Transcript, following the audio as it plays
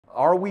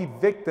Are we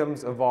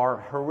victims of our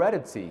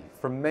heredity?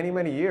 For many,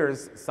 many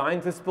years,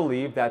 scientists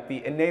believed that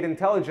the innate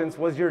intelligence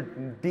was your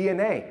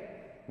DNA,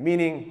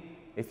 meaning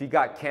if you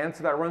got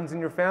cancer that runs in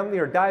your family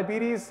or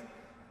diabetes,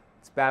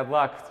 it's bad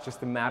luck. It's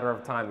just a matter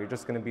of time. You're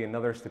just going to be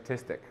another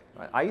statistic.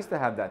 I used to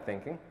have that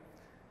thinking.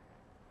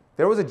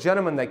 There was a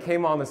gentleman that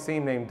came on the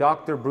scene named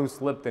Dr. Bruce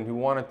Lipton who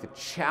wanted to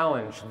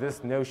challenge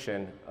this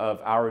notion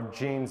of our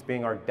genes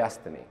being our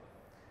destiny.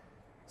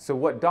 So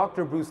what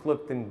Dr. Bruce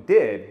Lipton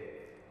did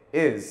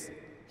is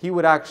he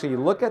would actually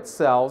look at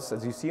cells,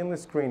 as you see on the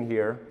screen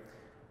here,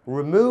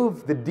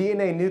 remove the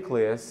DNA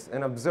nucleus,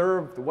 and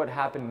observe what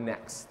happened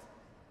next.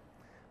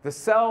 The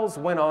cells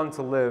went on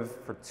to live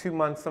for 2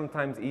 months,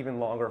 sometimes even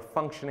longer,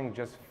 functioning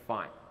just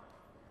fine.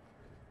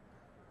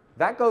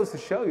 That goes to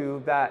show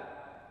you that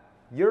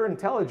your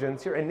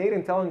intelligence, your innate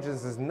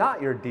intelligence, is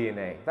not your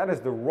DNA. That is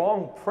the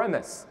wrong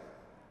premise.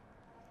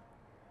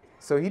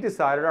 So he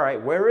decided, all right,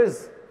 where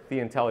is the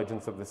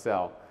intelligence of the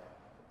cell?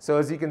 So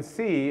as you can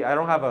see, I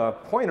don't have a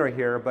pointer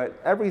here, but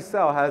every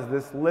cell has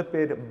this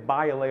lipid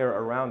bilayer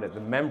around it,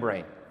 the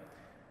membrane,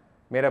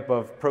 made up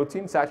of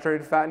protein,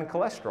 saturated fat, and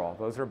cholesterol.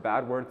 Those are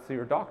bad words to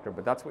your doctor,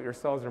 but that's what your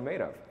cells are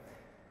made of.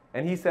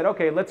 And he said,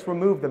 okay, let's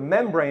remove the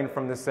membrane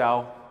from the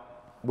cell,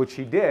 which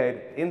he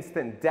did.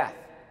 Instant death.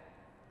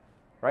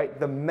 Right?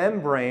 The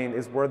membrane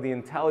is where the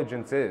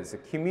intelligence is.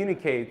 It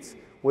communicates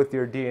with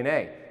your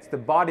DNA. It's the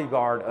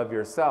bodyguard of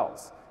your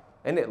cells.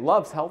 And it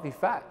loves healthy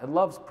fat. It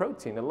loves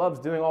protein. It loves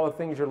doing all the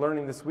things you're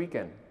learning this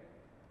weekend.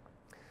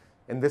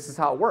 And this is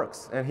how it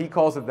works. And he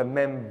calls it the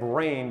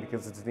membrane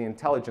because it's the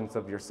intelligence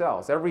of your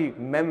cells. Every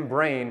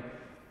membrane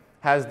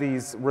has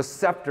these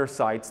receptor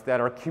sites that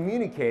are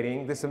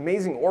communicating, this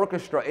amazing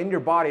orchestra in your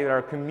body that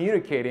are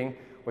communicating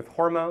with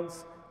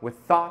hormones, with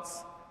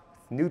thoughts,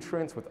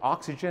 nutrients, with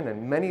oxygen,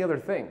 and many other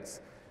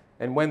things.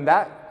 And when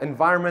that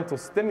environmental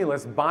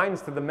stimulus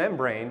binds to the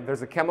membrane,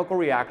 there's a chemical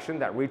reaction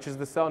that reaches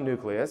the cell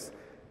nucleus,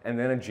 and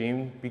then a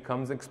gene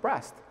becomes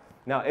expressed.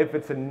 Now, if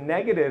it's a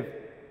negative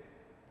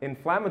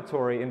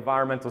inflammatory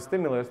environmental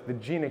stimulus, the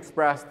gene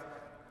expressed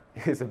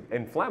is an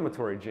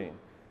inflammatory gene.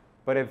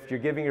 But if you're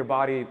giving your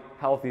body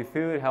healthy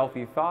food,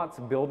 healthy thoughts,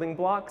 building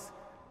blocks,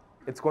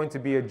 it's going to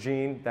be a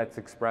gene that's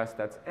expressed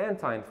that's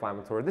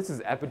anti-inflammatory. This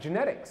is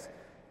epigenetics.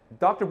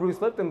 Dr. Bruce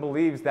Lipton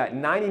believes that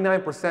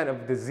 99%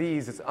 of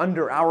disease is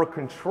under our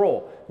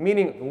control,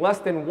 meaning less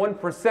than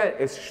 1%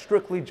 is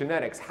strictly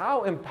genetics.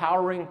 How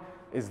empowering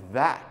is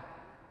that?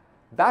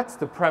 That's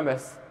the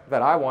premise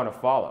that I want to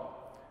follow,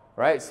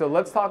 right? So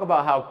let's talk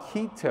about how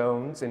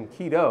ketones and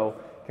keto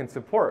can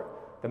support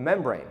the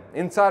membrane.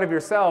 Inside of your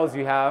cells,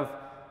 you have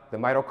the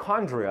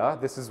mitochondria.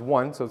 This is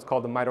one, so it's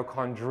called the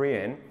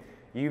mitochondrion.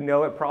 You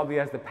know it probably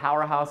as the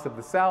powerhouse of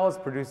the cells,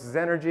 produces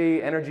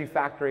energy, energy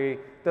factory,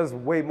 does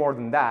way more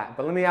than that.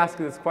 But let me ask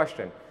you this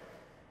question.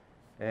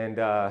 And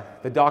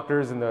the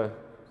doctors and the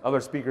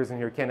other speakers in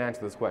here can't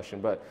answer this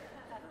question, but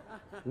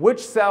which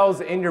cells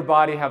in your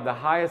body have the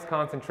highest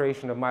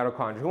concentration of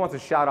mitochondria? Who wants to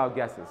shout out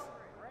guesses?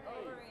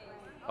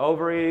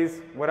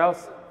 Ovaries. What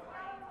else?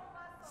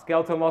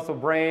 Skeletal muscle,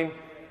 brain.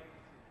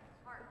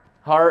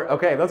 Heart.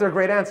 Okay, those are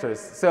great answers.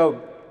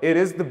 So it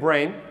is the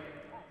brain.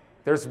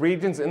 There's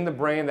regions in the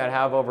brain that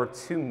have over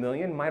 2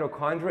 million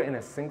mitochondria in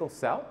a single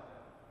cell.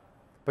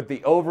 But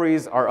the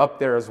ovaries are up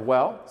there as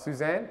well,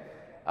 Suzanne.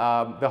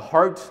 The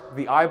heart,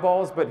 the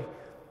eyeballs. But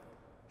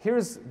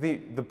here's the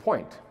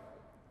point.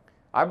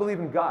 I believe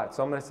in God,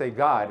 so I'm going to say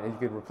God, and you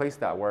could replace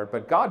that word.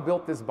 But God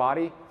built this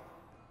body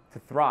to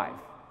thrive.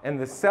 And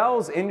the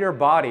cells in your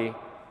body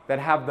that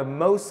have the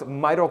most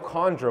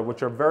mitochondria,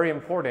 which are very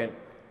important,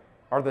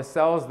 are the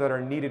cells that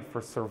are needed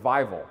for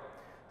survival.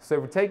 So if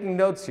you're taking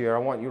notes here, I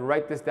want you to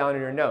write this down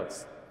in your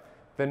notes.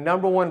 The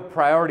number one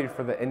priority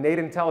for the innate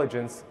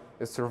intelligence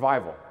is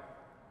survival.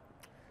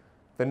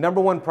 The number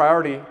one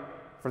priority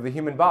for the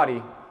human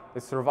body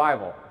is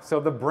survival. So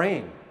the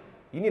brain,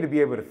 you need to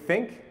be able to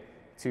think,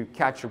 to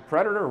catch your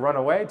predator, run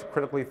away, to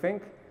critically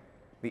think.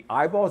 The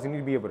eyeballs, you need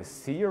to be able to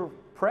see your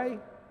prey.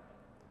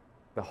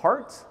 The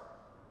heart,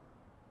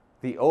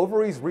 the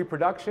ovaries,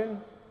 reproduction.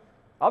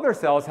 Other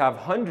cells have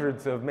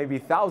hundreds of, maybe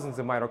thousands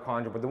of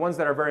mitochondria, but the ones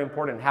that are very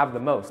important have the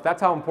most.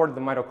 That's how important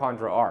the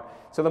mitochondria are.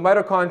 So the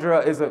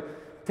mitochondria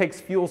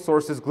takes fuel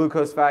sources,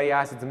 glucose, fatty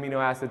acids,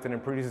 amino acids, and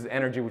it produces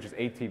energy, which is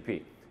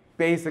ATP.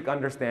 Basic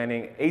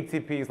understanding,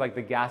 ATP is like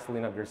the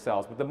gasoline of your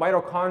cells. But the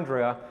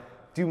mitochondria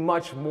do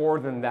much more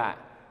than that.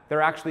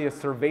 They're actually a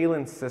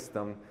surveillance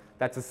system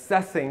that's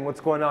assessing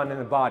what's going on in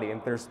the body. And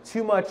if there's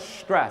too much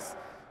stress,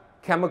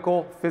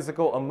 chemical,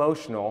 physical,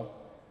 emotional,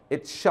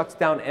 it shuts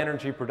down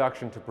energy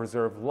production to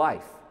preserve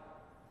life.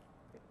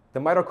 The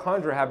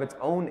mitochondria have its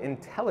own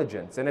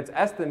intelligence, and it's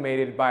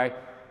estimated by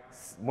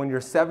when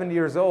you're 70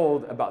 years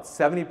old, about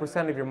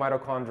 70% of your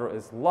mitochondria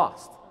is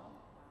lost.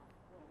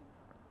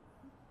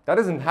 That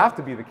doesn't have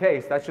to be the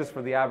case. That's just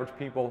for the average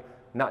people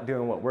not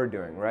doing what we're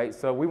doing, right?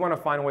 So we want to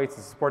find ways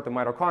to support the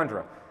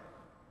mitochondria.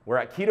 We're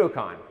at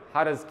KetoCon.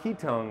 How do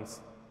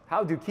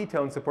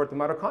ketones support the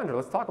mitochondria?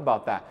 Let's talk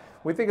about that.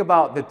 We think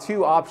about the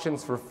two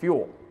options for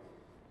fuel.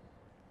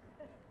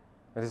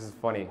 And this is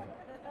funny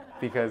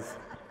because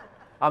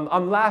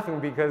I'm laughing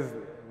because,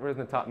 where's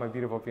my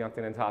beautiful fiancée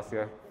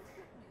Natasha?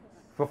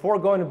 Before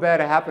going to bed,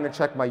 I happened to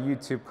check my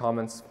YouTube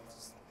comments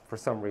for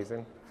some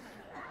reason.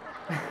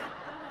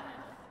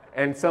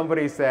 And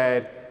somebody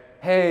said,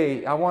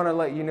 hey, I want to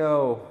let you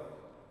know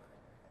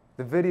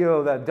the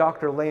video that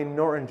Dr. Layne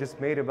Norton just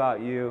made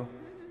about you,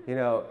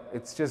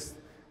 it's just,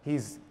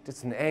 he's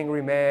just an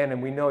angry man,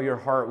 and we know your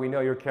heart, we know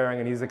you're caring,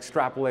 and he's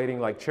extrapolating,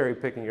 like cherry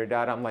picking your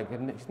dad. I'm like,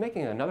 he's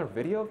making another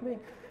video of me?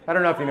 I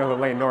don't know if you know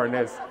who Layne Norton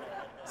is.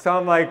 So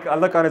I'm like, I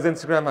look on his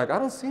Instagram, I'm like, I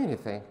don't see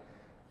anything.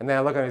 And then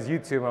I look on his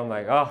YouTube, and I'm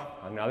like, oh,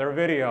 another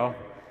video.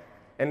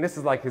 And this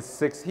is like his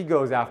sixth, he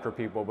goes after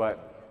people,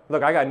 but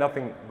look, I got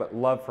nothing but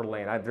love for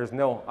Layne. I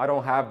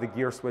don't have the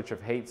gear switch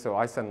of hate, so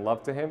I send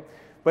love to him.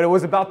 But it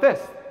was about this,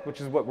 which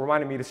is what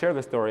reminded me to share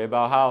this story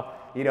about how,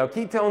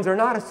 ketones are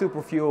not a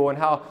super fuel, and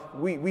how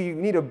we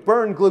need to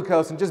burn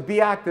glucose and just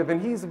be active.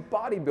 And he's a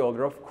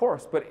bodybuilder, of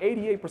course, but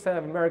 88%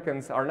 of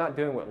Americans are not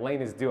doing what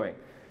Layne is doing.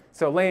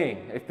 So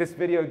Layne, if this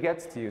video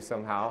gets to you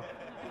somehow,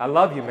 I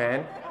love you,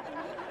 man.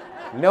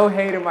 No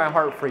hate in my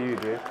heart for you,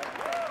 dude.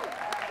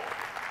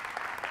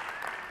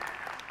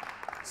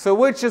 So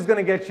which is going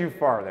to get you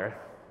farther?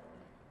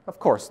 Of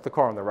course, the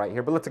car on the right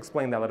here, but let's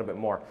explain that a little bit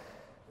more.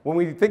 When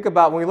we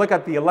look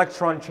at the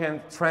electron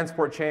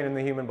transport chain in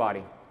the human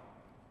body,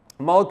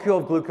 a molecule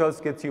of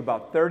glucose gets you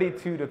about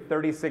 32 to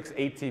 36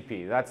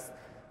 ATP. That's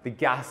the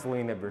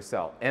gasoline of your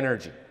cell,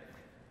 energy.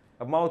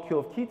 A molecule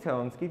of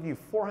ketones gives you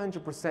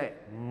 400%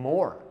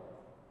 more.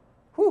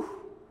 Whew.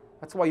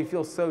 That's why you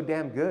feel so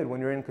damn good when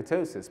you're in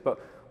ketosis. But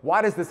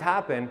why does this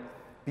happen?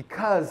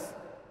 Because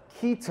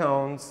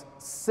ketones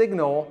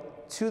signal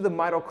to the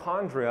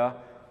mitochondria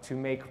to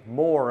make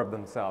more of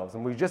themselves.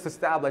 And we just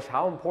established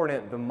how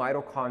important the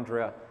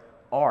mitochondria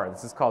are.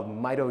 This is called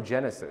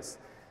mitogenesis.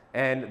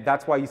 And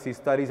that's why you see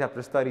studies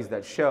after studies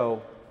that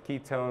show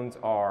ketones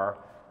are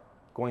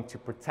going to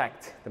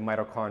protect the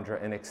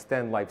mitochondria and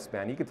extend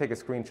lifespan. You can take a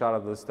screenshot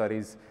of those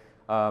studies.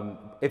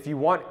 If you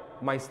want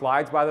my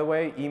slides, by the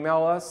way,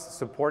 email us,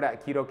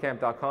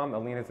 support@ketocamp.com.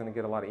 Alina's going to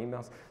get a lot of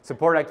emails.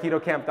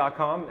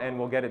 Support@ketocamp.com, and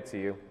we'll get it to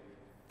you.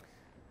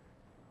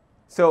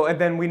 So, and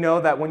then we know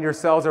that when your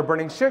cells are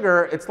burning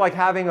sugar, it's like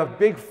having a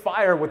big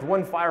fire with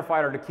one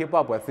firefighter to keep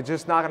up with. It's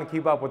just not going to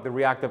keep up with the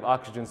reactive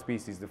oxygen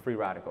species, the free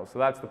radicals. So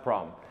that's the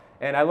problem.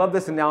 And I love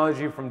this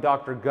analogy from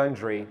Dr.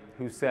 Gundry,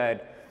 who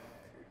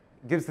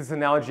gives this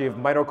analogy of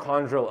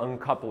mitochondrial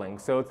uncoupling.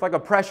 So it's like a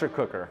pressure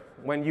cooker.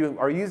 When you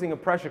are using a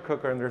pressure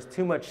cooker and there's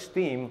too much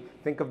steam,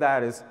 think of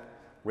that as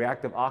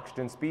reactive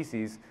oxygen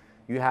species,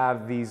 you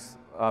have these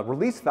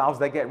release valves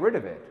that get rid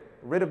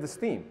of the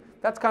steam.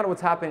 That's kind of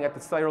what's happening at the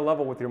cellular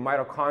level with your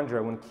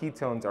mitochondria when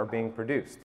ketones are being produced.